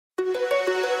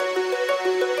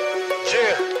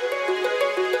Yeah.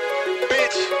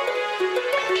 Bitch.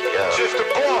 Yeah. Just the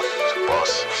boss.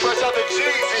 Boss. Fresh out the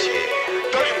Jeezy.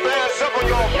 Yeah. 30 bands up on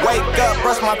your Wake up,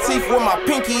 brush my teeth with my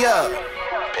pinky up.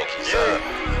 Pinky's Yeah.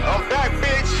 up. I'm back,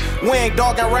 bitch. We ain't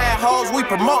dogging rad hoes, we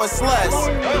promoting sluts.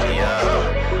 Pinky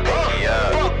up. Pinky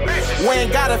up. Fuck bitches. We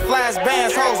ain't gotta flash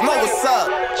bands, hoes know what's up.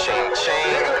 Ching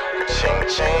ching. Ching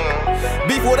ching.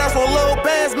 Beef with us on little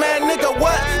bands, man, nigga,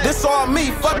 what? This all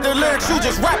me, fuck the lyrics, you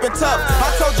just rapping tough.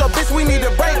 I told your bitch we need a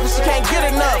break, but she can't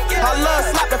get enough. I love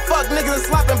slapping fuck niggas and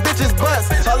slapping bitches butts.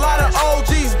 A lot of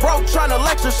OGs broke trying to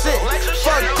lecture shit.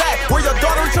 Fuck that, where your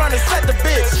daughter trying to set the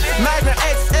bitch. Magnum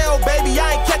XL, baby,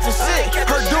 I ain't catching shit.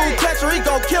 Her dude catch her, he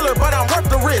gon' kill her, but I'm worth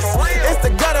the risk. It's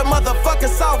the gutter, motherfucking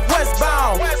southwest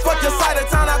bound. Fuck your side of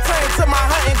town, I turned to my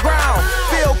hunting ground.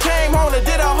 Phil came home and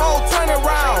did a whole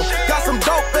turnaround. Got some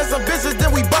dope and some bitches,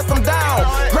 then we bust them down.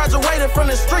 Graduated from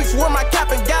the streets with my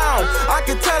cap and gown. I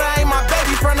can tell that ain't my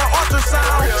baby from the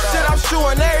ultrasound. Shit, I'm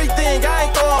shooting everything, I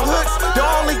ain't throwing hooks. The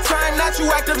only time not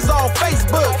you active is on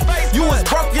Facebook. You was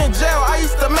broke in jail, I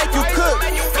used to make you cook.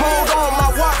 Hold on, my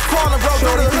watch calling, bro, do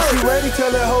Shorty the think she hook. ready,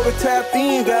 tell her hold her tap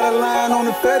in. Got a line on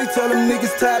the fatty, tell them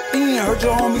niggas tap in. Heard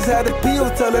your homies had a pill,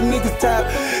 tell them niggas tap.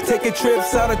 Taking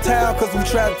trips out of town, cause we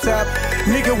trap tap.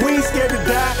 Nigga, we ain't scared to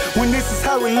die when this is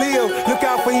how we live. Look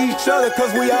out for each other,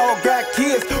 cause we all got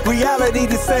kids. Reality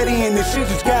to set in, the shit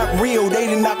just got real. They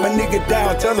done knock my nigga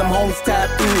down, tell them homies tap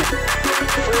in.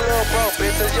 Free little bro,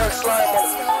 bitch. It's young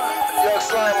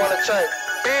slime on the track.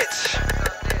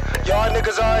 Bitch. Y'all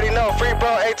niggas already know. Free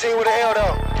bro, 18 with an L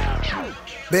though.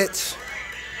 Bitch.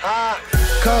 Huh?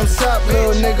 Come stop,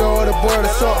 little nigga, or the board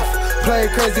is off. Play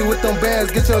crazy with them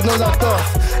bands, get your nose knocked off.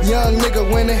 Young nigga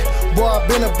winning, boy, I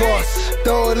been a boss.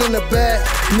 Throw it in the bag,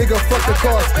 nigga, fuck the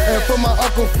cost. And for my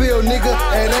Uncle Phil, nigga,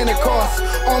 it ain't a cost.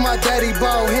 On my daddy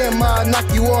ball, him, I'll knock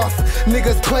you off.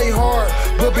 Niggas play hard,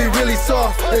 but be really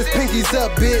soft. It's pinkies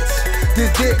up, bitch.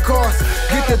 This dick cost.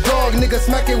 Get the dog, nigga,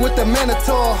 smack it with the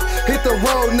Minotaur. Hit the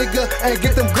road, nigga, and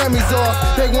get them Grammys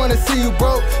off. They wanna see you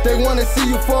broke, they wanna see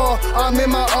you fall. I'm in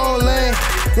my own lane,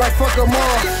 like fuck them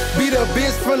all. Beat a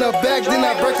bitch from the back, then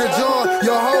I break her jaw.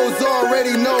 Your hoes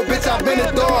already know, bitch, I been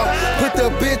a dog. Put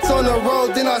the bitch on the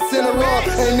road, then I send her off.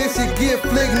 And if she get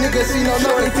flick, nigga, she know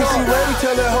nothing. Think she ready,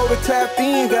 tell her hold her tap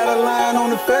in. Got a line on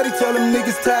the fatty, tell them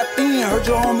niggas tap in. Heard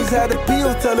your homies had a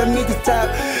pill, tell them niggas tap.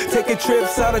 Taking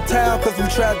trips out of town, cause we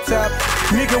trap tap.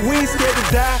 Nigga, we ain't scared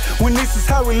to die when this is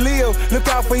how we live. Look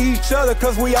out for each other,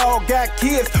 cause we all got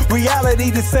kids.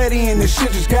 Reality to set in, the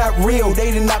shit just got real.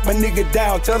 They done knock my nigga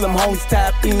down, tell them homies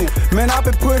tap in. Man, I've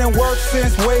been putting work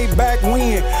since way back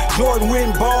when. Jordan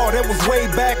went ball, that was way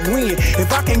back when.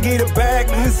 If I can get it back,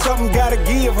 then something gotta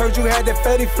give. Heard you had that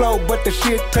fatty flow, but the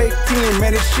shit take 10.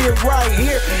 Man, this shit right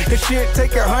here, the shit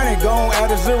take 100. Gon'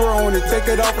 add a 0 on it, take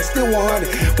it off and still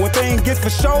 100. One thing gets for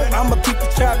sure, I'ma keep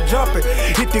the chop jumping.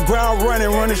 Hit the ground running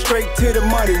straight to the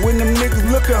money. When them niggas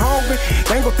looking hungry,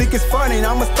 they ain't gon' think it's funny. And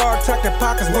I'ma start tucking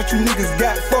pockets, what you niggas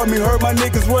got for me. Heard my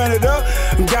niggas run it up,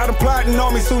 got them plotting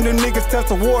on me. Soon them niggas touch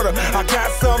the water, I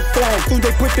got something for them. Soon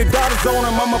they put the dollars on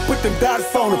them, I'ma put them dollars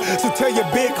on them. So tell your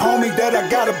big homie that I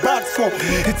got a box for him.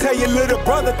 And tell your little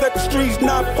brother that the streets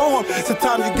not for him.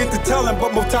 Sometimes you get to tell him,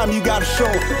 but more time you gotta show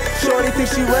him. Shorty think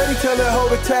she ready, tell her hold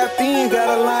her tap in.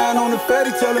 Got a line on the fatty,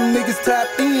 tell them niggas tap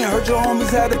in. Heard your homies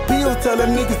had a pill, tell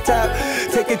them niggas tap.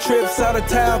 Taking trips out of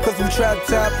town, cause we trap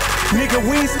tap. Nigga,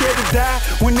 we ain't scared to die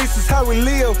when this is how we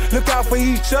live. Look out for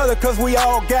each other, cause we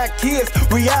all got kids.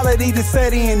 Reality to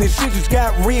set in, the shit just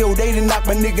got real. They done knock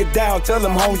my nigga down, tell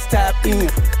them homies tap in.